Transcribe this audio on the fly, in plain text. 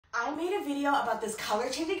L'Oreal made a video about this color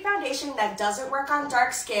changing foundation that doesn't work on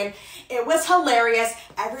dark skin. It was hilarious.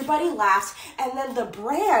 Everybody laughed. And then the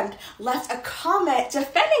brand left a comment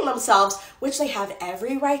defending themselves, which they have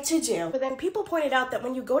every right to do. But then people pointed out that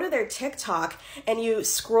when you go to their TikTok and you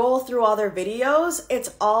scroll through all their videos,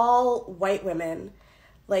 it's all white women.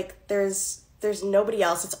 Like there's nobody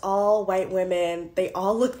else. It's all white women. They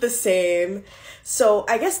all look the same. So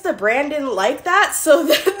I guess the brand didn't like that. So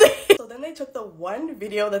then they took the one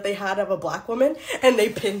video that they had of a black woman and they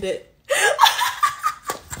pinned it.